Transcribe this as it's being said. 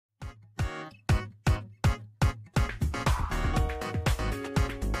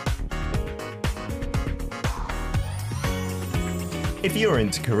If you're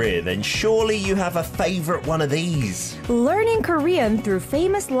into Korea, then surely you have a favorite one of these. Learning Korean through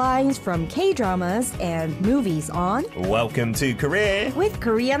famous lines from K-dramas and movies on Welcome to Korea with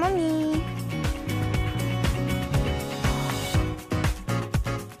Korean Unnie.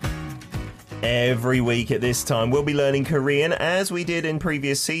 Every week at this time, we'll be learning Korean as we did in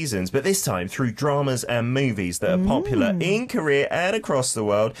previous seasons, but this time through dramas and movies that are popular in Korea and across the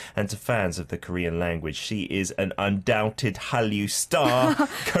world. And to fans of the Korean language, she is an undoubted Hallyu star,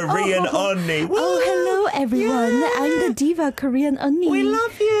 Korean Unnie. Oh, hello everyone. I'm the diva Korean Unnie. We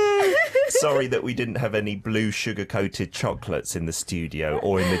love you. Sorry that we didn't have any blue sugar-coated chocolates in the studio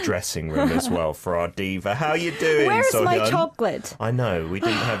or in the dressing room as well for our diva. How you doing, Where's Sohyun? my chocolate? I know, we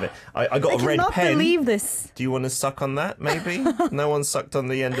didn't have it. I got a red I cannot pen. believe this. Do you want to suck on that, maybe? No one sucked on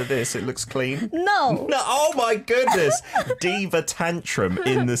the end of this. It looks clean. No. No, oh my goodness. Diva tantrum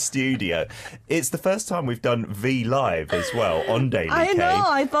in the studio. It's the first time we've done V Live as well on Daily I K. know.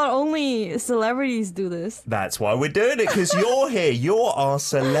 I thought only celebrities do this. That's why we're doing it, because you're here. You're our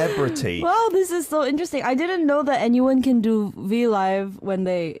celebrity. Wow, this is so interesting. I didn't know that anyone can do V Live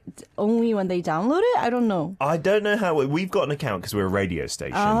only when they download it. I don't know. I don't know how we've got an account because we're a radio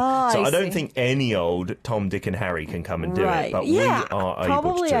station. So I don't think any old Tom, Dick and Harry can come and do it. But yeah, we are able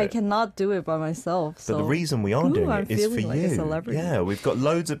probably to do I it. cannot do it by myself. So the reason we are doing I'm it is for feeling like a you. celebrity. Yeah, we've got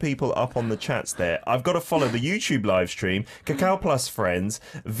loads of people up on the chats there. I've got to follow the YouTube live stream, Kakao Plus Friends,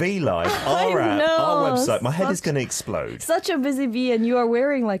 V Live, our app, our website. My head is going to explode. Such a busy bee, and you are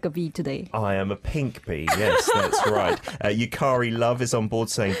wearing like a bee today. I am a pink bee. Yes, that's right. Yukari Love is on board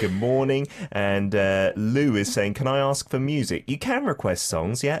saying good morning. And Lou is saying, can I ask for music? You can request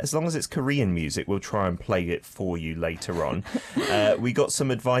songs, yeah, as long as it's Korean music. We'll try and play it for you later on. We got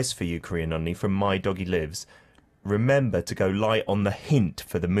some advice for you, Korean Unnie, from My Doggy Lives. Remember to go light on the hint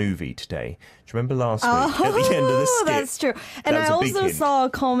for the movie today. Do you remember last week at the end of the skit? That's true. And I also saw a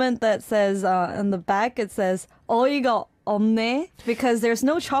comment that says, on the back, it says, 어이가 없네, because there's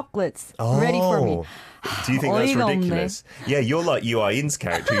no chocolates ready for me. Do you think that's ridiculous? Yeah, you're like UI In's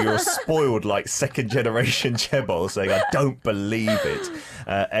character. You're a spoiled, like, second-generation chaebol saying, I don't believe it.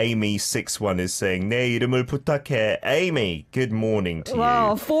 Amy61 is saying, 내 이름을 부탁해. Amy, good morning to you.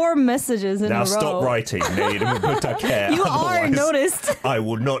 Wow, 4 messages in a row. Now stop writing. 내 이름을 부탁해. You are noticed. I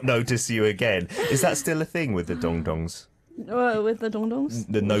will not notice you again. Is that still a thing with the dongdongs? With the dongdongs?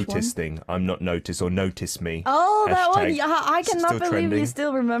 The notice thing. I'm not noticed or notice me. Oh, that one. Hashtag. Yeah, I cannot believe trending? you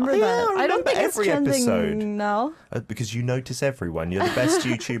still remember that. Yeah, I don't think every it's trending episode. now. Because you notice everyone. You're the best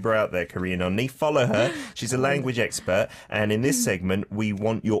YouTuber out there, Korean Unnie. Follow her. She's a language expert. And in this segment, we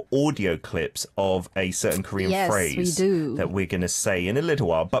want your audio clips of a certain Korean phrase that we're going to say in a little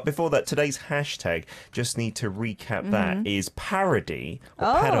while. But before that, today's hashtag, just need to recap that, is parody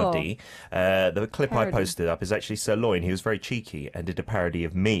or parody. The clip I posted up is actually Sirloin. He was very cheeky and did a parody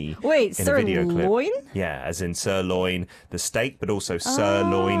of me in a video clip. Sirloin? Yeah, as in sirloin, the steak, but also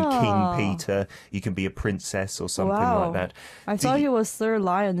sirloin, King Peter. You can be a princess or something like that. I thought he was Sir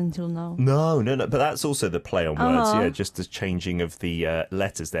Lion until now. No. But that's also the play on words. Yeah, just the changing of the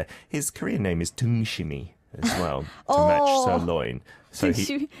letters there. His Korean name is Tungshimi as well, to match sirloin. So that's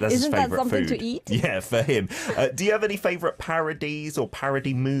Isn't his that favourite something food. to eat? Yeah, for him. Do you have any favourite parodies or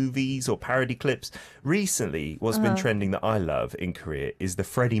parody movies or parody clips? Recently, what's been trending that I love in Korea is the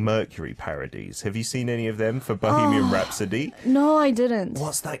Freddie Mercury parodies. Have you seen any of them for Bohemian Rhapsody? No, I didn't.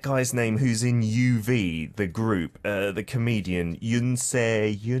 What's that guy's name who's in UV, the group, the comedian? Yoon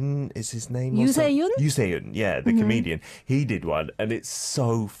Se-yoon is his name? Yoo Se-yoon? Yoo Se-yoon, yeah, the comedian. He did one, and it's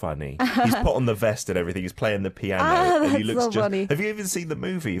so funny. He's put on the vest and everything. He's playing the piano. And he looks so funny. Have you even seen the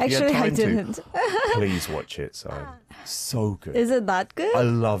movie? Have Actually, you had time I didn't. Please watch it, son. So good. Is it that good? I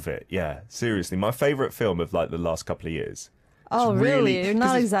love it. Yeah, seriously. My favourite film of like the last couple of years. Oh, really? You're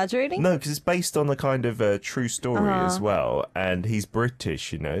not exaggerating? No, because it's based on a kind of a true story as well. And he's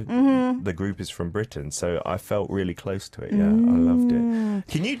British, you know. The group is from Britain. So I felt really close to it. Yeah, I loved it.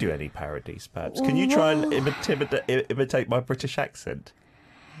 Can you do any parodies, perhaps? Can you try and imitate my British accent?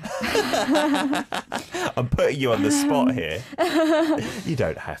 I'm putting you on the spot here. You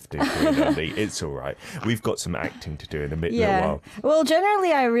don't have to, Unnie. It's all right. We've got some acting to do in a little while. Well,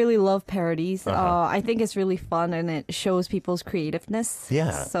 generally, I really love parodies. I think it's really fun and it shows people's creativeness.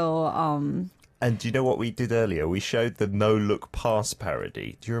 Yeah. So, And do you know what we did earlier? We showed the No Look Pass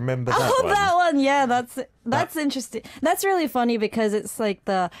parody. Do you remember that one? Oh, that one. Yeah, that's interesting. That's really funny because it's like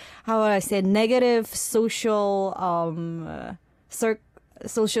how would I say, negative social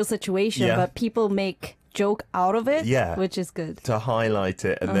social situation, but people make joke out of it, Yeah. which is good. To highlight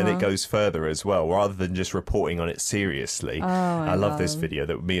it, and then it goes further as well, rather than just reporting on it seriously. I love this video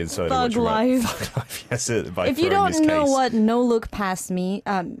that me and Soda Thug watch Life. Thug Life. Yes, by If you throwing don't his know case. what No Look Pass Me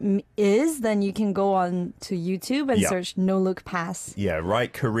is, then you can go on to YouTube and search No Look Pass. Yeah,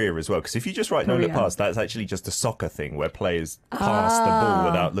 write career as well. Because if you just write no look pass, that's actually just a soccer thing where players pass the ball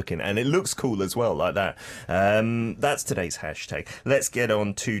without looking. And it looks cool as well, like that. That's today's hashtag. Let's get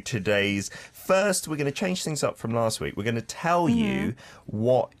on to today's. First, we're going to change things up from last week. We're going to tell you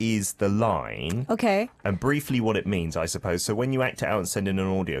what is the line. Okay. And briefly what it means, I suppose. So when you act it out and send in an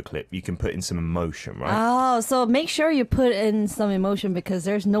audio clip, you can put in some emotion, right? Oh, so make sure you put in some emotion because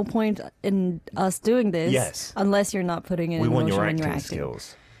there's no point in us doing this unless you're not putting in we emotion want your when you're acting acting.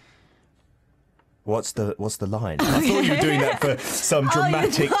 skills. What's the line? I thought you were doing that for some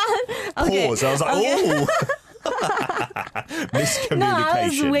dramatic pause. I was like, oh, miscommunication. No, I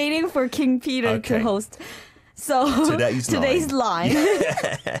was waiting for King Peter to host. So today's line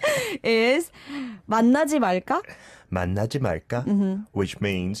is 만나지 말까? 만나지 말까? Which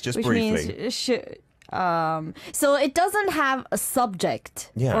means, just briefly. So it doesn't have a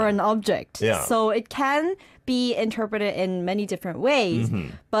subject or an object. Yeah. So it can be interpreted in many different ways.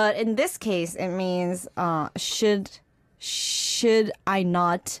 But in this case, it means should I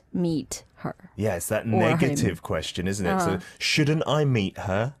not meet her? Yeah, it's that negative question, isn't it? So shouldn't I meet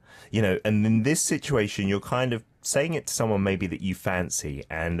her? You know, and in this situation, you're kind of saying it to someone maybe that you fancy,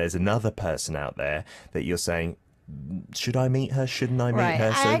 and there's another person out there that you're saying, should I meet her? Shouldn't I meet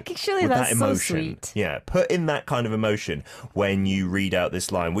her? So actually, with that's that emotion, so sweet. Yeah, put in that kind of emotion when you read out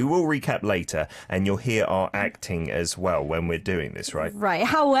this line. We will recap later, and you'll hear our acting as well when we're doing this, right? Right.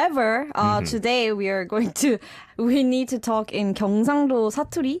 However, today we need to talk in 경상도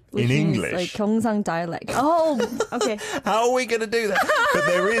사투리, which in means English, like 경상 dialect. Oh, okay. How are we going to do that? But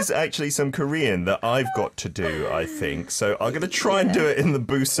there is actually some Korean that I've got to do, I think. So I'm going to try and do it in the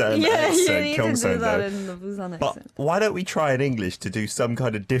Busan accent. You need to Gyeongsang, do that though. in the Busan accent. But why don't we try in English to do some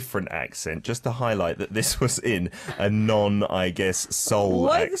kind of different accent, just to highlight that this was in a I guess,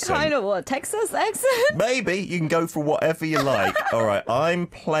 Seoul accent. What kind of Texas accent? Maybe. You can go for whatever you like. All right, I'm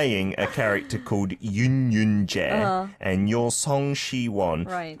playing a character called Yun Jae, and you're Song Shi-won.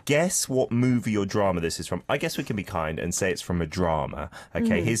 Right. Guess what movie or drama this is from. I guess we can be kind and say it's from a drama.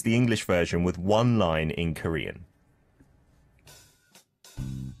 Okay, here's the English version with one line in Korean.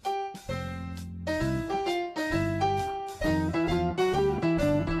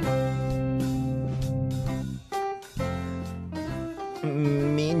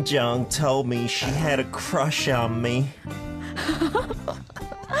 Minjung told me she had a crush on me.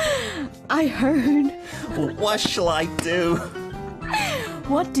 I heard. What shall I do?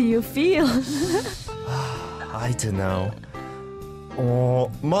 What do you feel? I don't know.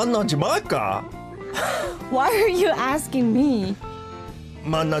 만나지 말까? Why are you asking me?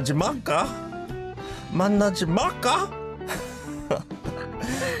 만나지 말까? 만나지 말까?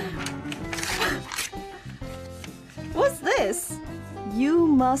 What's this? You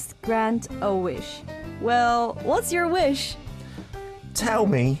must grant a wish. Well, what's your wish? Tell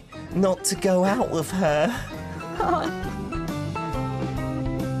me not to go out with her.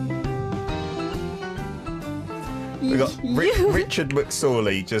 We got Richard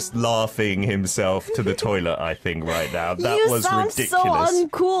McSorley just laughing himself to the toilet, I think, right now. That was ridiculous. You sound so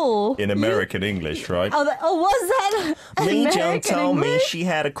uncool. In American English, right? Was that Minjung told me she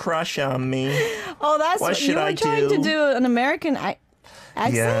had a crush on me. Oh, that's what you were trying to do an American accent?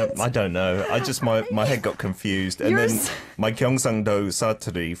 Yeah, I don't know. I just, my head got confused. And then my Gyeongsang-do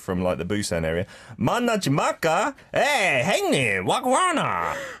Saturi from like the Busan area. 만나지 말까? Hey, 형님,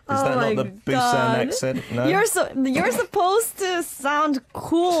 wagwana. Is that not the Busan accent? No? You're supposed to sound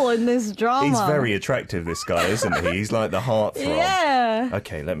cool in this drama. He's very attractive, this guy, isn't he? He's like the heartthrob. Yeah.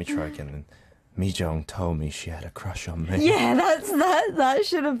 Okay, let me try again then. Mi-jung told me she had a crush on me. Yeah, that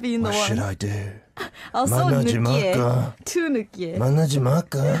should have been the one. What should I do? Oh, so 느끼해. Too 느끼해. 만나지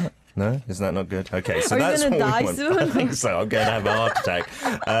말까? No? Is that not good? Okay, so that's what we want. Soon? I think so. I'm going to have a heart attack.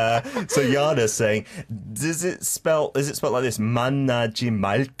 So Yana's saying, is it spelled like this? 만나지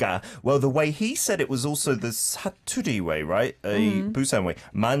말까? Well, the way he said it was also the Saturi way, right? Busan way.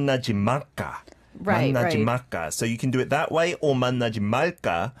 만나지 말까? Right. So you can do it that way, or 만나지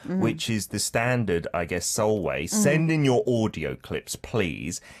말까, which is the standard, I guess, Seoul way. Send in your audio clips,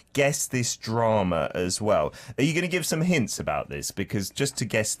 please. Guess this drama as well. Are you going to give some hints about this? Because just to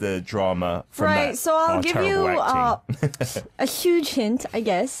guess the drama from that, so I'll give you a a huge hint, I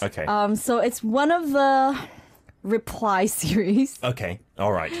guess. Okay. So it's one of the reply series. Okay,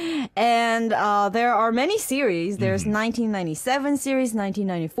 all right. And there are many series. There's 1997 series,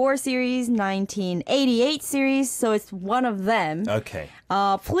 1994 series, 1988 series. So it's one of them. Okay.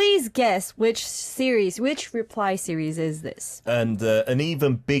 Please guess which reply series is this? And an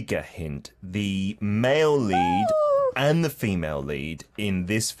even bigger hint, the male lead and the female lead in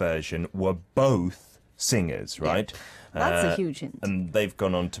this version were both singers, right? Yep. That's a huge hint. And they've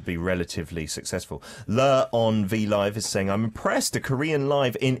gone on to be relatively successful. Le on V Live is saying, I'm impressed, a Korean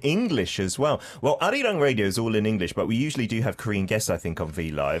live in English as well. Well, Arirang Radio is all in English, but we usually do have Korean guests, I think, on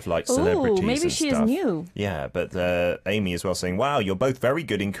V Live, like celebrities maybe and she stuff. is new. Yeah, but Amy as well saying, wow, you're both very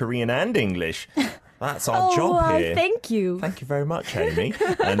good in Korean and English. That's our job here. Thank you. Thank you very much, Amy.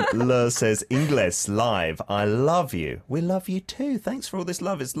 And Le says, Ingles live. I love you. We love you too. Thanks for all this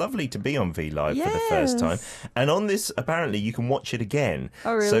love. It's lovely to be on V Live for the first time. And on this, apparently, you can watch it again.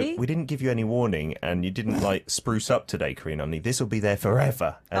 Oh, really? So we didn't give you any warning, and you didn't spruce up today, Korean Unnie. This will be there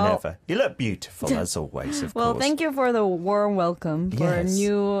forever and ever. You look beautiful as always, of course. Well, thank you for the warm welcome for a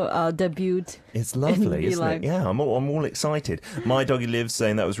new debut. It's lovely, isn't it? Yeah, I'm all excited. My Doggy Lives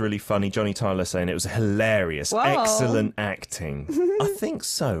saying that was really funny. Johnny Tyler saying it was hilarious. Wow. Excellent acting. I think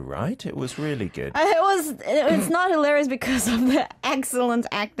so, right? It was really good. It's not hilarious because of the excellent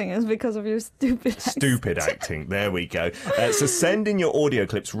acting. It's because of your stupid acting. Stupid acting. There we go. So send in your audio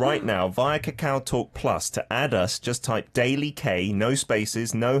clips right now via Kakao Talk Plus. To add us, just type Daily K, no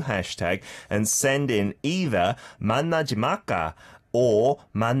spaces, no hashtag, and send in either 만나지 말까 or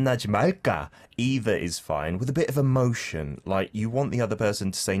만나지 말까. Either is fine, with a bit of emotion. Like, you want the other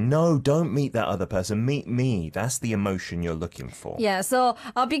person to say, no, don't meet that other person, meet me. That's the emotion you're looking for. Yeah, so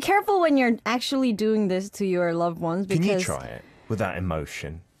be careful when you're actually doing this to your loved ones. Because Can you try it with that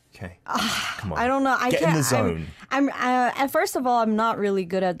emotion? Okay. Come on. I don't know. I Get can't, in the zone. I'm first of all, I'm not really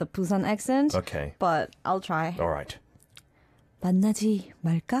good at the Busan accent. Okay. But I'll try. All right. 만나지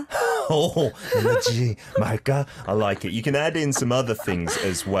말까? Oh, 만나지 말까? I like it. You can add in some other things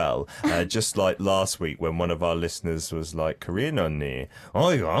as well. Just like last week when one of our listeners was like, Korean Unnie, oh,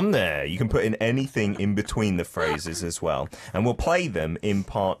 I'm there. You can put in anything in between the phrases as well. And we'll play them in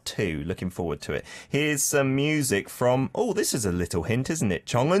part 2. Looking forward to it. Here's some music from, this is a little hint, isn't it?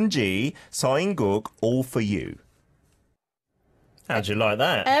 정은지, 서인국, All For You. How'd you like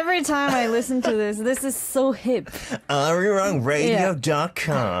that? Every time I listen to this is so hip.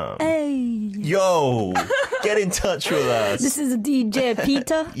 ArirangRadio.com. Hey. Yo, get in touch with us. This is DJ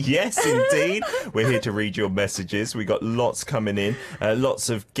Peter. Yes, indeed. We're here to read your messages. We got lots coming in, lots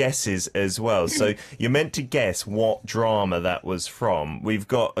of guesses as well. So you're meant to guess what drama that was from. We've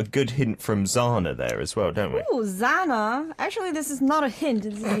got a good hint from Zana there as well, don't we? Oh, Zana. Actually, this is not a hint.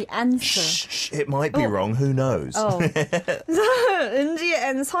 This is the answer. Shh, it might be wrong. Who knows? Unji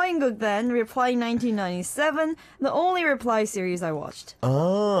and 서인국 then, Reply 1997, the only Reply series I watched.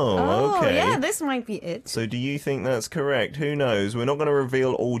 Oh, okay. Yeah, this might be it. So do you think that's correct? Who knows? We're not going to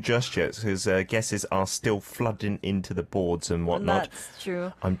reveal all just yet because guesses are still flooding into the boards and whatnot. That's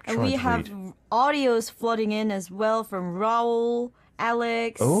true. I'm trying and we to have read. audios flooding in as well from Raul,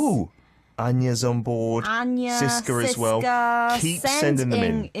 Alex. Oh. Anya's on board. Anya, Siska as well. Keep sending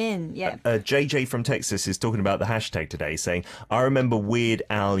them in. Yeah. JJ from Texas is talking about the hashtag today, saying, I remember Weird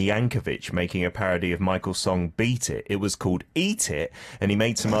Al Yankovic making a parody of Michael's song Beat It. It was called Eat It, and he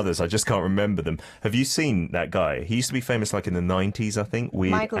made some others. I just can't remember them. Have you seen that guy? He used to be famous like in the 90s, I think.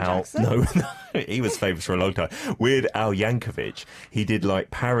 Weird Michael Al. Jackson? No, he was famous for a long time. Weird Al Yankovic. He did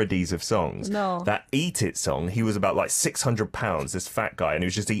like parodies of songs. No. That Eat It song, he was about like 600 pounds, this fat guy, and he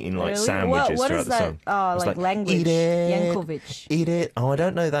was just eating like Really? sandwiches What throughout is the that? song. Like language? Eat it, Yankovic. Eat it. Oh, I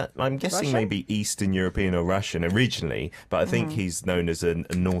don't know that. I'm guessing Russian? maybe Eastern European or Russian originally, but I think he's known as a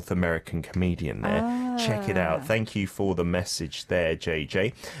North American comedian there. Check it out. Thank you for the message there,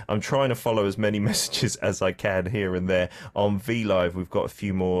 JJ. I'm trying to follow as many messages as I can here and there. On V Live, we've got a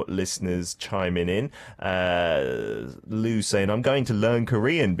few more listeners chiming in. Lou saying, I'm going to learn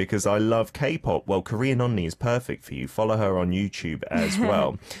Korean because I love K-pop. Well, Korean Unnie is perfect for you. Follow her on YouTube as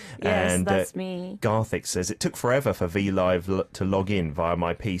well. Yes, And that's me. Garthik says, it took forever for V Live to log in via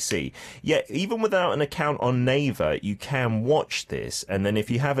my PC. Yet, even without an account on Naver, you can watch this. And then if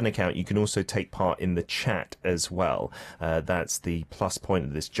you have an account, you can also take part in the chat as well. That's the plus point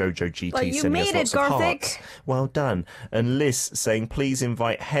of this. Jojo GT But you sending us made lots it, of Garthik. hearts. Well done. And Liz saying, please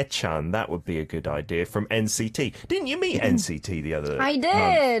invite Hechan. That would be a good idea from NCT. Didn't you meet NCT the other I month?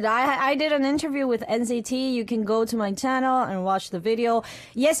 did. I did an interview with NCT. You can go to my channel and watch the video.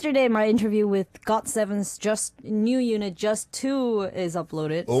 Yesterday, my my interview with GOT7's new unit, Just 2, is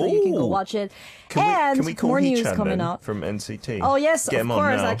uploaded. So you can go watch it. Can we call more news Hee-chan coming then up. From NCT? Oh, yes, Get of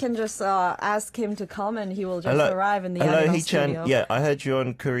course. I can just ask him to come and he will just arrive in the Hello, Hee-chan. studio. Yeah, I heard you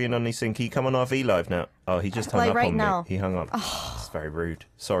on Korean Unnie Sing. Can you come on RV Live now? Oh, he just hung up right on now. me. He hung up. It's very rude.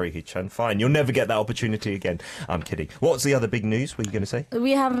 Sorry, Hee-chan. Fine. You'll never get that opportunity again. I'm kidding. What's the other big news? What are you going to say?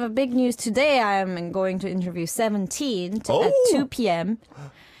 We have a big news today. I am going to interview 17 at 2 p.m.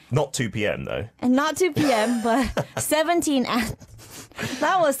 Not 2 p.m. though. And not 2 p.m., but 17 at...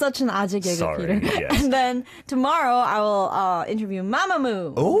 That was such an 아재 개그, Sorry, Peter. yes. And then tomorrow I will interview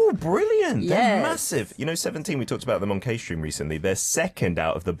Mamamoo. Oh, brilliant. Yes. They're massive. You know, 17, we talked about them on K-Stream recently. They're second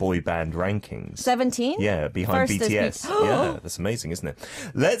out of the boy band rankings. 17? Yeah, behind First BTS. Yeah, that's amazing, isn't it?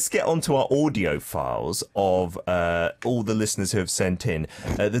 Let's get onto our audio files of all the listeners who have sent in.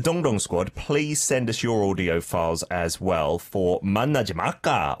 The Dongdong Squad, please send us your audio files as well for 만나지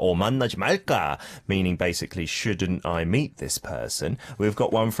말까 or 만나지 말까, meaning basically, shouldn't I meet this person? We've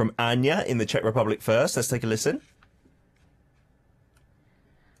got one from Anya in the Czech Republic first. Let's take a listen.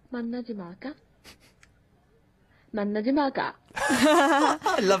 만나지 말까? 만나지 말까?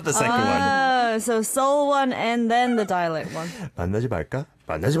 I love the second one. So Seoul one and then the dialect one. 만나지 말까?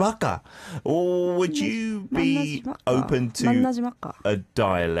 만나지 말까? Or would you be open to 만나지 말까? a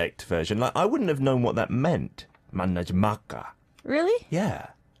dialect version? Like, I wouldn't have known what that meant. 만나지 말까? Really? Yeah.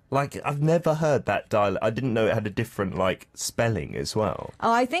 Like, I've never heard that dialect. I didn't know it had a different, like, spelling as well. Oh,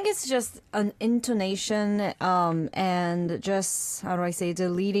 I think it's just an intonation and just, how do I say,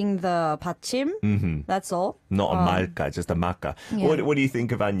 deleting the 받침. Mm-hmm. That's all. Not a 말까, just a 마까. Yeah. What do you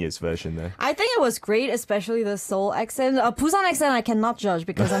think of Anya's version there? I think it was great, especially the Seoul accent. Busan accent I cannot judge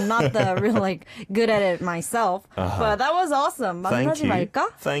because I'm not the real, like, good at it myself. But that was awesome. Thank 만나지 you.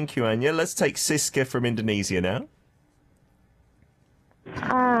 말까? Thank you, Anya. Let's take Siska from Indonesia now.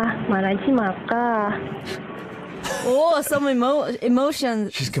 말하지 말까? Oh, some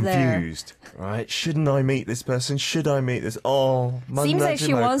emotions. She's confused, right? Shouldn't I meet this person? Should I meet this? Oh, Seems like 만나지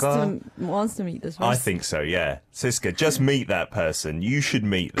she 말까? wants to meet this person. I think so, yeah. Siska, just meet that person. You should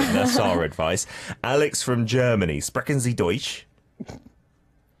meet them. That's our advice. Alex from Germany. Sprechen Sie Deutsch?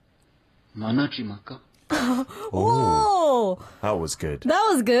 만나지 말까? Oh, That was good. that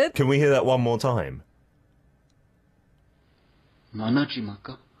was good. Can we hear that one more time? 만나지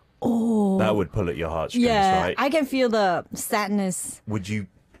말까? Oh, That would pull at your heartstrings, yeah. right? I can feel the sadness. Would you,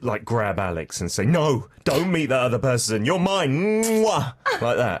 like, grab Alex and say, no, don't meet that other person. You're mine. Mwah!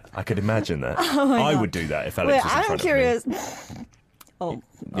 Like that. I could imagine that. I would do that if Alex Wait, was in I'm front curious. of me. Oh,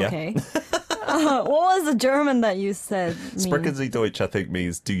 Yeah. okay. What was the German that you said? Sprechen Sie Deutsch, I think,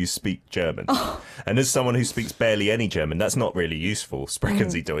 means do you speak German? And as someone who speaks barely any German, that's not really useful. Sprechen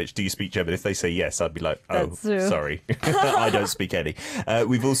Sie Deutsch, do you speak German? If they say yes, I'd be like, oh, That's true. sorry. I don't speak any.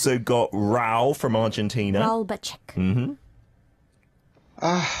 We've also got Raul from Argentina. Raul Becek.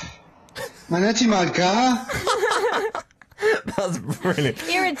 만나지 말까? That's brilliant.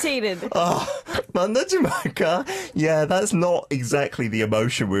 Irritated. 만나지 말까? Yeah, that's not exactly the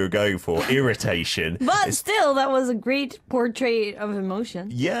emotion we were going for. Irritation. But still, that was a great portrait of emotion.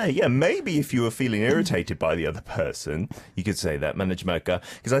 Yeah, maybe if you were feeling irritated by the other person, you could say that, 만나지 말까?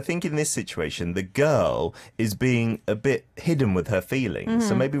 Because I think in this situation, the girl is being a bit hidden with her feelings.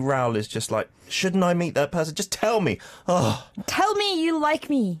 So maybe Raul is just like, shouldn't I meet that person? Just tell me. Oh, Tell me you like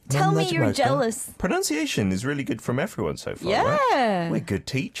me. Tell me 만나지 you're 말까? jealous. Pronunciation is really good from everyone so far, Yeah. right? We're good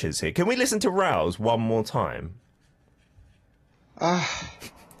teachers here. Can we listen to Raul's one more time?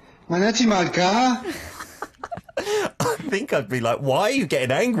 만나지 말까? I think I'd be like, why are you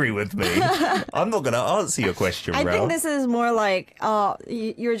getting angry with me? I'm not going to answer your question, I Raul. think this is more like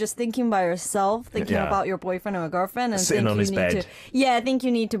you're just thinking by yourself, thinking Yeah. about your boyfriend or girlfriend, and Sitting think on you his need bed. to. Yeah, I think you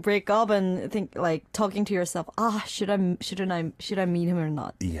need to break up and think like talking to yourself. Should I meet him or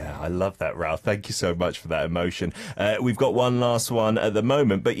not? Yeah, I love that, Ralph. Thank you so much for that emotion. We've got one last one at the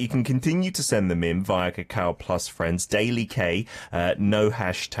moment, but you can continue to send them in via Kakao Plus Friends, Daily K, no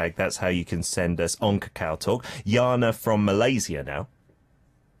hashtag. That's how you can send us on Kakao Talk. Yana from Malaysia now.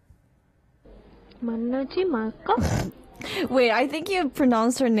 만나지 말까? Wait, I think you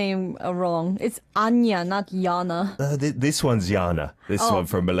pronounced her name wrong. It's Anya, not Yana. This one's Yana. This one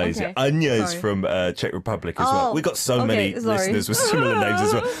from Malaysia. okay. Anya is Sorry. from Czech Republic as well. We've got so many sorry. listeners with similar names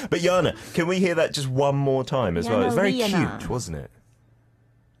as well. But Yana, can we hear that just one more time as well? Yana It's very Liana. cute, wasn't it?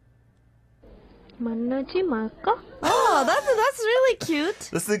 만나지 말까? Oh, that's really cute.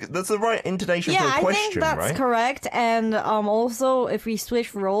 That's the right intonation for a question, I think that's right? correct. And also, if we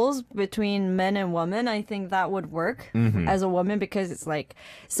switch roles between men and women, I think that would work as a woman because it's like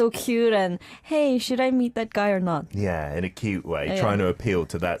so cute and hey, should I meet that guy or not? Yeah, in a cute way, Yeah. trying to appeal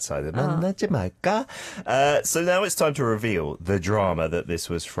to that side. 만나지 말까? So now it's time to reveal the drama that this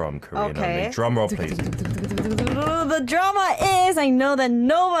was from, Korean Okay. Unnie. Drum roll, please. The drama is, I know that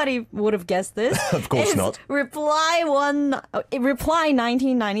nobody would have guessed this. Of course not. Reply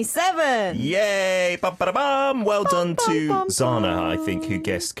 1997. Yay! Bum-ba-da-bum. Well done to Zana, I think, who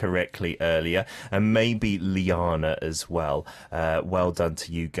guessed correctly earlier, and maybe Liana as well. Well done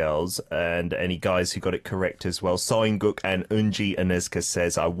to you girls, and any guys who got it correct as well. Soinguk and Unji Aneska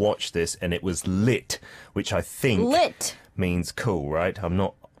says, I watched this and it was lit, which I think Lit. means cool, right? I'm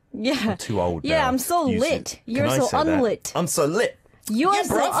too old now. Yeah, I'm so to use lit. it. You're Can I so say that? unlit. I'm so lit. You're Yeah,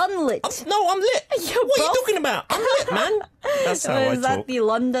 so bruv. unlit. I'm lit. What are you bruv. talking about? I'm lit, man. That's how I Is that talk. the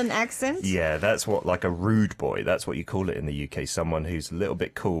London accent? Yeah, that's what, like a rude boy. That's what you call it in the UK. Someone who's a little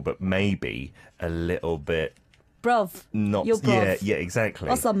bit cool, but maybe a little bit Bruv. not. You're bruv. Yeah, exactly.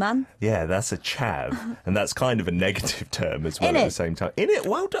 What's up, man? Yeah, that's a chav, and that's kind of a negative term as well In at it. the same time. In it,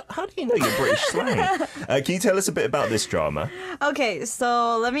 well done. How do you know your British slang? Can you tell us a bit about this drama? Okay,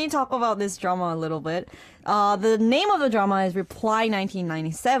 so let me talk about this drama a little bit. The name of the drama is Reply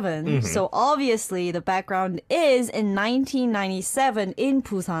 1997. So obviously the background is in 1997 in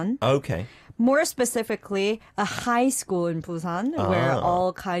Busan. Okay. More specifically, a high school in Busan where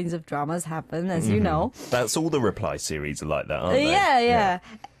all kinds of dramas happen, as you know. That's all the Reply series are like that, aren't they? Yeah.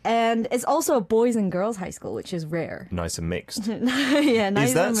 And it's also a boys and girls high school, which is rare. Nice and mixed. Yeah, nice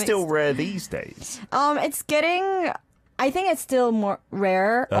Is that and still mixed. rare these days? It's getting. I think it's still more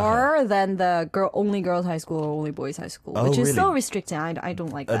rare than the only girls high school or only boys high school, Oh, which is really? so restricting. I don't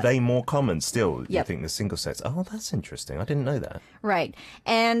like Are that. they more common still? You Yep. think the single sets? Oh, that's interesting. I didn't know that. Right.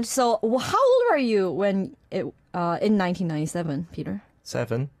 And so, how old were you when in 1997, Peter?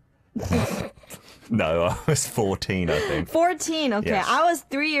 7? No, I was 14, I think. 14. Okay, Yes. I was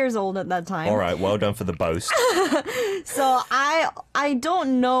 3 years old at that time. All right, well done for the boast. So I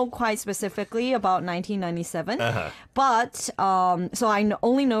don't know quite specifically about 1997, but so I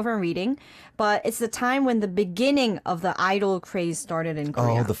only know from reading. But it's the time when the beginning of the idol craze started in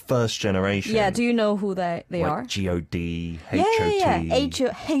Korea. Oh, the first generation. Yeah, do you know who they like are? G.O.D., Yeah,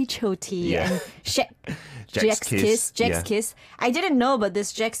 H.O.T. H.O.T. Yeah. and Jack's Kiss, Jack's yeah. Kiss. I didn't know, but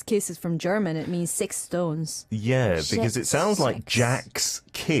this Jack's Kiss is from German. It means 6 stones. Yeah, because it sounds like Sex. Jack's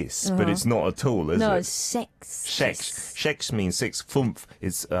Kiss, but it's not at all, is No, it? it's sex. Sex. Sex means 6. Fünf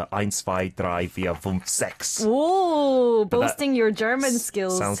is 1, 2, 3, 4, 5, 6. Ooh, But that boasting your German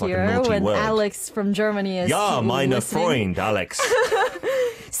skills sounds like a here naughty when word. Alex from Germany is Ja, meine listening. Freund, Alex.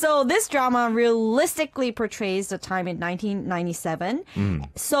 So this drama realistically portrays the time in 1997.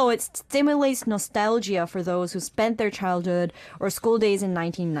 So it stimulates nostalgia for those who spent their childhood or school days in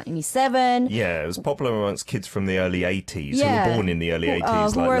 1997. Yeah, it was popular amongst kids from the early 80s Yeah. who were born in the early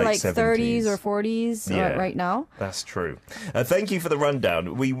 80s, Who like are late like 70s. 30s or 40s Yeah. right now. That's true. Thank you for the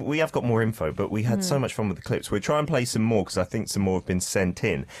rundown. We have got more info, but we had so much fun with the clips. We'll try and play some more because I think some more have been sent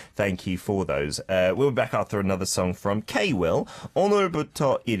in. Thank you for those. We'll be back after another song from K-Will.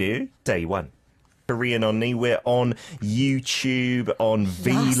 오늘부터 일일, day 1. Korean Unnie. We're on YouTube, on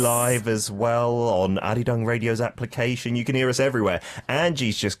V-Live as well, on Arirang Radio's application. You can hear us everywhere.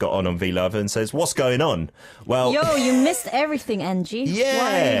 Angie's just got on V-Live and says, what's going on? Well, Yo, you missed everything, Angie. yeah.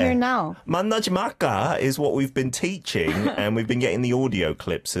 Why are you here now? 만나지 말까 is what we've been teaching, and we've been getting the audio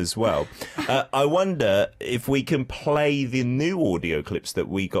clips as well. I wonder if we can play the new audio clips that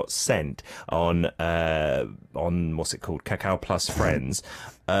we got sent on what's it called, Kakao Plus Friends.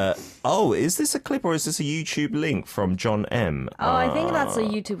 Is this a clip or is this a YouTube link from John M? Oh, I think that's a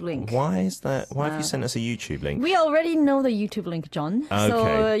YouTube link. Why is that? Why have you sent us a YouTube link? We already know the YouTube link, John. So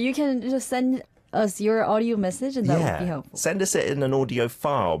Okay. you can just send us your audio message and that would be helpful. Send us it in an audio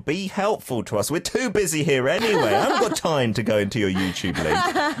file. Be helpful to us. We're too busy here anyway. I haven't got time to go into your YouTube link.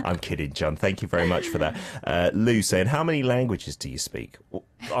 I'm kidding, John. Thank you very much for that. Lou saying, how many languages do you speak?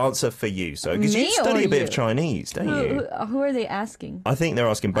 Answer for you. So, because you Me study or a bit you? of Chinese, don't you? Who are they asking? I think they're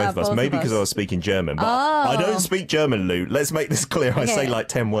asking both of us. both Maybe of because us. I was speaking German. But I don't speak German, Lou. Let's make this clear. I say Okay. like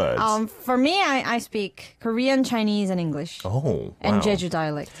 10 words. For me, I speak Korean, Chinese, and English. Oh, And wow. Jeju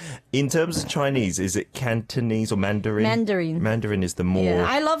dialect. In terms of Chinese, is it Cantonese or Mandarin? Mandarin. Mandarin is the more... Yeah,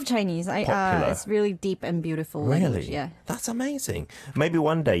 I love Chinese. popular. It's really deep and beautiful Really? language. Yeah. That's amazing. Maybe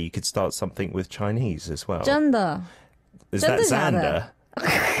one day you could start something with Chinese as well. 真的. Is that 真的假的? Xander?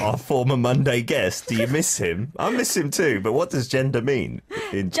 Our former Monday guest. Do you miss him? I miss him too. But what does gender mean?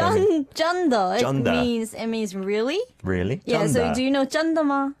 In Chinese? Janda. Janda. It means really. Really? Yeah. Janda. So do you know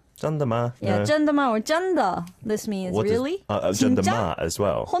jandama? Jandama. Yeah, No. jandama or janda. This means What really. Jandama as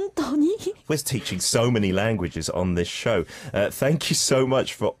well. 혼돈이? We're teaching so many languages on this show. Thank you so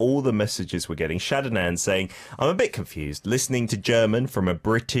much for all the messages we're getting. Shadanan saying, I'm a bit confused listening to German from a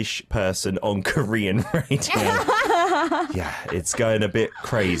British person on Korean radio. Yeah, it's going a bit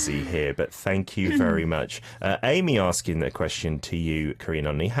crazy here, but thank you very much. Amy asking the question to you, Korean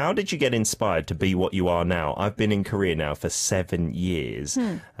Unnie. How did you get inspired to be what you are now? I've been in Korea now for 7 years.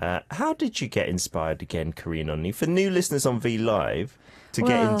 How did you get inspired again, Korean Unnie? For new listeners on V Live, to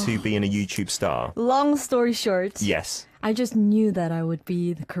get into being a YouTube star? Long story short. Yes. I just knew that I would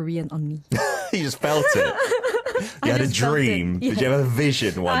be the Korean Unnie. You just felt it. You had a dream. Yeah. Did you have a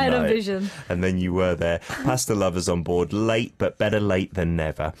vision one night? I had a vision. And then you were there. Pasta lovers on board. Late, but better late than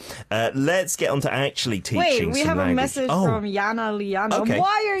never. Let's get on to actually teaching Wait, we some have language. a message from Yana Liana. Okay.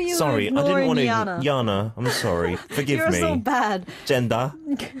 Why are you sorry, I didn't ignoring want to. Yana? Yana, I'm sorry. Forgive You're me. so bad. Gender.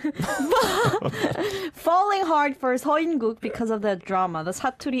 Falling hard for Seoinguk because of that drama. The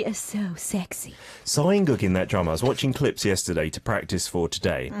Saturi is so sexy. Seoinguk in that drama. I was watching clips yesterday to practice for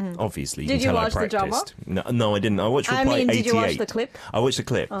today. Obviously, you Did can you tell watch I the drama? practiced. No, I didn't. I watched Reply 88. Did you watch the clip? I watched the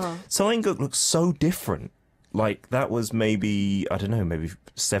clip. Seoinguk looks so different. Like, that was maybe, I don't know, maybe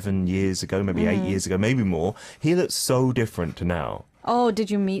 7 years ago, maybe 8 years ago, maybe more. He looks so different to now. Oh, did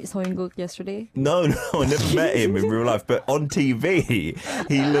you meet Seoinguk yesterday? No, I never met him in real life, but on TV,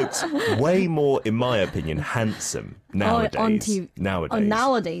 he looks way more, in my opinion, handsome nowadays. On TV. Nowadays. Oh,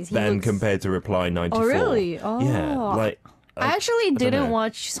 nowadays. He than looks... compared to Reply 94. Oh, really? Oh. Yeah, like... I actually don't didn't know.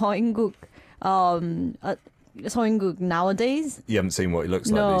 watch Seoinguk, Seoinguk nowadays. You haven't seen what he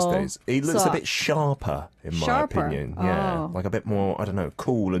looks like No. these days. He looks So- a bit sharper, in my Sharper? opinion. Yeah, Oh. like a bit more, I don't know,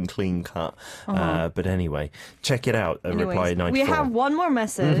 cool and clean cut. But anyway, check it out. Reply Anyways, 94. we have one more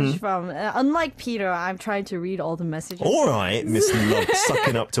message from, unlike Peter, I'm trying to read all the messages. All right, Miss Love,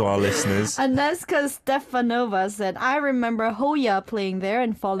 sucking up to our listeners. Aneska Stefanova said, I remember Hoya playing there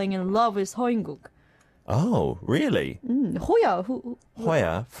and falling in love with Seoinguk. Oh, really? Hoya, who?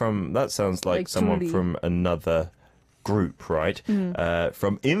 Hoya from, that sounds like someone Julie. from another group, right?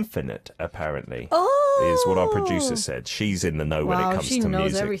 From Infinite, apparently. Oh! Is what our producer said. She's in the know when it Wow, comes she to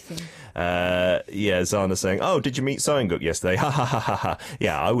knows music. everything. Yeah, Zana saying, oh, did you meet Seoinguk yesterday? Ha ha ha ha ha.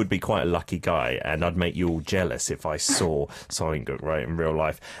 Yeah, I would be quite a lucky guy, and I'd make you all jealous if I saw Seoinguk, right, in real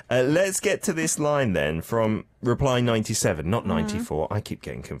life. Let's get to this line then from Reply 97, not 94. I keep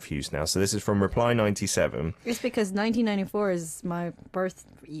getting confused now. So this is from Reply 97. It's because 1994 is my birth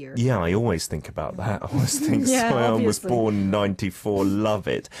year. Yeah, I always think about that. I always think Yeah, Soyeon was obviously. born in 94. Love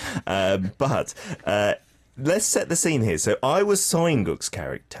it. But let's set the scene here. So I was Seoinguk's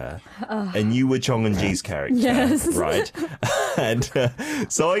character, and you were Chong Eun-ji's character, Yes. right? And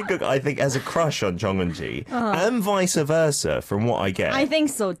Seoinguk, I think, has a crush on Chong Eun-ji, and vice versa, from what I get. I think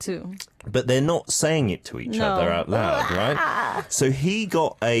so too. But they're not saying it to each No. other out loud, right? So he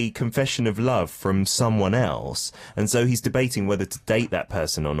got a confession of love from someone else, and so he's debating whether to date that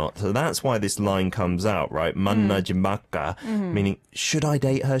person or not. So that's why this line comes out, right? 만나지 말까, meaning, should I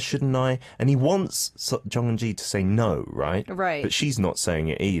date her, shouldn't I? And he wants Jong Eun-ji to say no, right? Right. But she's not saying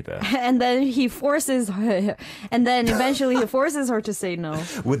it either. And then he forces her, and then eventually he forces her to say no.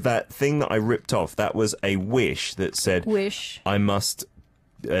 With that thing that I ripped off, that was a wish that said, Wish. I must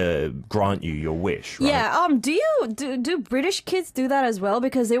grant you your wish, right? Yeah. Do British kids do that as well?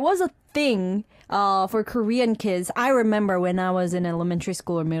 Because it was a thing for Korean kids. I remember when I was in elementary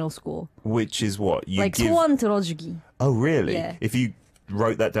school or middle school. Which is what? You Like give... 소원 들어주기. Oh, really? Yeah. If you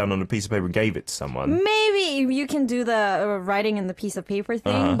wrote that down on a piece of paper and gave it to someone. Maybe you can do the writing in the piece of paper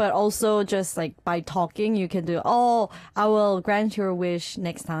thing, but also just like by talking, you can do, oh, I will grant your wish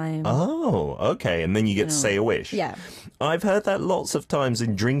next time. Oh, okay. And then you get to say a wish. Yeah. I've heard that lots of times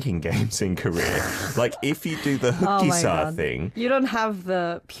in drinking games in Korea. Like, if you do the Oh hooky my sa God. thing. You don't have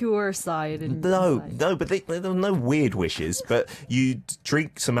the pure side. No, inside. no, but there are no weird wishes. But you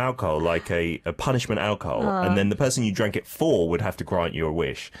drink some alcohol, like a punishment alcohol, and then the person you drank it for would have to grant you a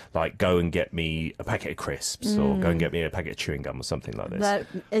wish. Like, go and get me a packet of crisps, or go and get me a packet of chewing gum, or something like this. That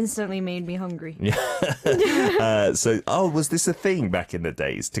instantly made me hungry. Was this a thing back in the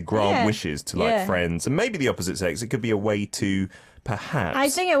days to grant Yeah. wishes to like Yeah. friends and maybe the opposite sex? It could be a way to perhaps I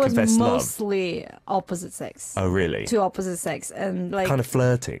think it was confess love. mostly opposite sex. Oh, really? To opposite sex. And like, Kind of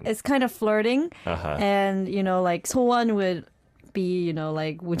flirting. it's kind of flirting. Uh-huh. And, like, someone would be,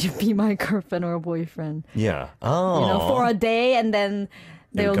 like, would you be my girlfriend or boyfriend? Yeah. Oh. For a day, and then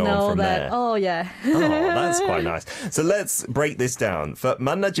they'll go on know from that, there. oh yeah. Oh, that's quite nice. So let's break this down. For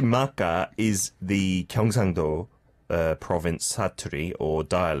만나지 말까 is the 경상도 province 사투리 or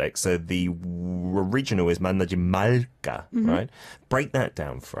dialect. So the original is 만나지 말까, right? Break that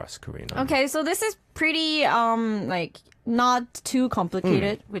down for us, Karina. Okay, so this is pretty like not too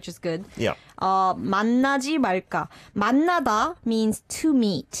complicated, which is good. Yeah. 만나지 말까. 만나다 means to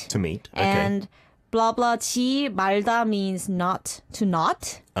meet. To meet. Okay. And blah blah 지 말다 means not to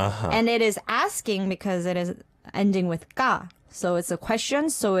not. And it is asking because it is ending with 까. So it's a question,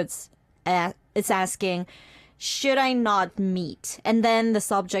 so it's asking, should I not meet? And then the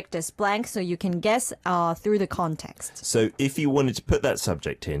subject is blank, so you can guess through the context. So if you wanted to put that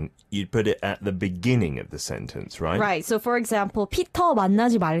subject in, you'd put it at the beginning of the sentence, right? Right. So for example, 피터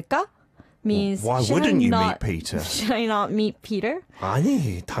만나지 말까? Means why should wouldn't I you not, meet Peter? Should I not meet Peter?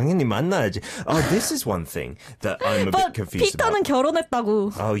 아니, 당연히 만나야지. Oh, this is one thing that I'm a bit confused about. 피터는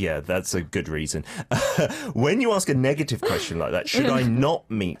결혼했다고. Oh, yeah, that's a good reason. When you ask a negative question like that, should I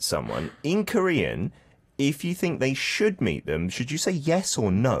not meet someone? In Korean, if you think they should meet them, should you say yes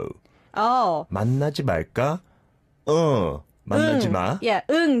or no? Oh. 만나지 말까? 만나지 마. Yeah,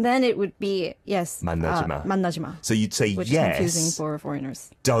 then it would be yes. 만나지 마. 만나지 마. So you'd say Which yes. is confusing for foreigners.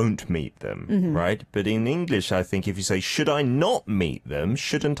 Don't meet them, right? But in English, I think if you say, should I not meet them?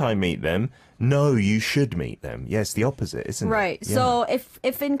 Shouldn't I meet them? No, you should meet them. Yes, the opposite, isn't it? Right. Yeah. So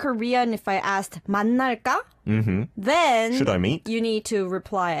if in Korean, if I asked 만날까? Then Should I meet? You need to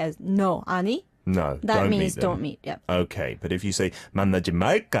reply as no, 아니. No, That don't means meet them. don't meet. Yeah. Okay, but if you say 만나지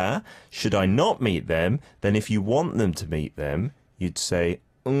말까? Should I not meet them? Then if you want them to meet them, you'd say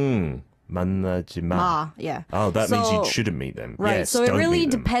만나지 마. Yeah. Oh, that means you So- shouldn't meet them. Right. Yes, so it don't really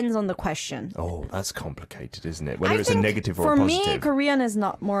meet them. depends on the question. Oh, that's complicated, isn't it? Whether I it's a think negative or for a positive. me, Korean is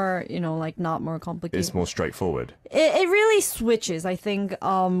not more, not more complicated. It's more straightforward. It really switches. I think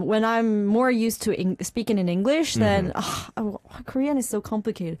when I'm more used to speaking in English, then Korean is so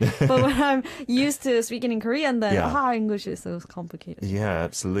complicated. But when I'm used to speaking in Korean, then English is so complicated. Yeah,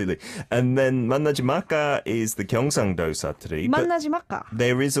 absolutely. And then 만나지 말까 is the 경상도 사투리. but 만나지 말까.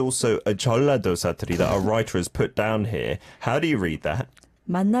 there is also a 전라도 사투리 that our writer has put down here. How do you read that?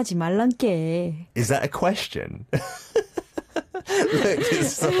 만나지 말란께. Is that a question? Look,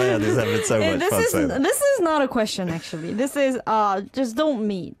 this is having so much fun. saying that. This is not a question actually. This is just don't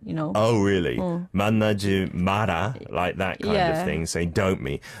meet. Oh, really? 만나지 마라, like that kind of thing, saying don't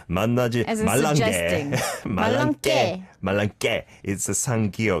meet. 만나지 As in 말란게. suggesting. 말란게. 말란게. It's the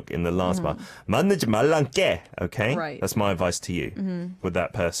상기역 in the last part. 만나지 말란게. Okay? Right. That's my advice to you with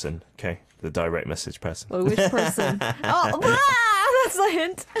that person. Okay? The direct message person. Well, which person? That's a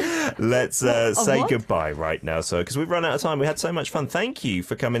hint. Let's say what? goodbye right now, so because we've run out of time. We had so much fun. Thank you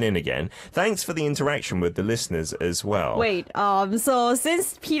for coming in again. Thanks for the interaction with the listeners as well. Wait, so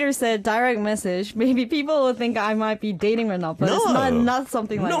since Peter said direct message, maybe people will think I might be dating or not, but No, it's not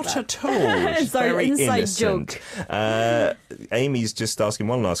something like not that. at all. It's It's our very inside innocent. joke. Amy's just asking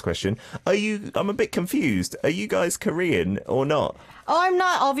one last question. I'm a bit confused. Are you guys Korean or not? Oh, I'm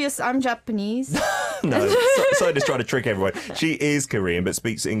not obvious. I'm Japanese. No, so just trying to trick everyone. She is Korean but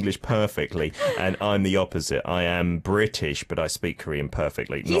speaks English perfectly, and I'm the opposite. I am British but I speak Korean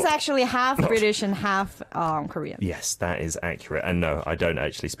perfectly. He's Not- actually half British and half Korean. Yes, that is accurate. And no, I don't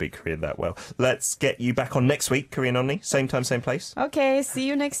actually speak Korean that well. Let's get you back on next week, Korean Unnie. Same time, same place. Okay, see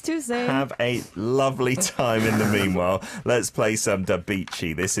you next Tuesday. Have a lovely time in the meanwhile. Let's play some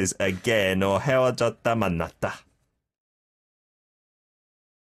Dabichi. This is Again or 헤어졌다 만났다.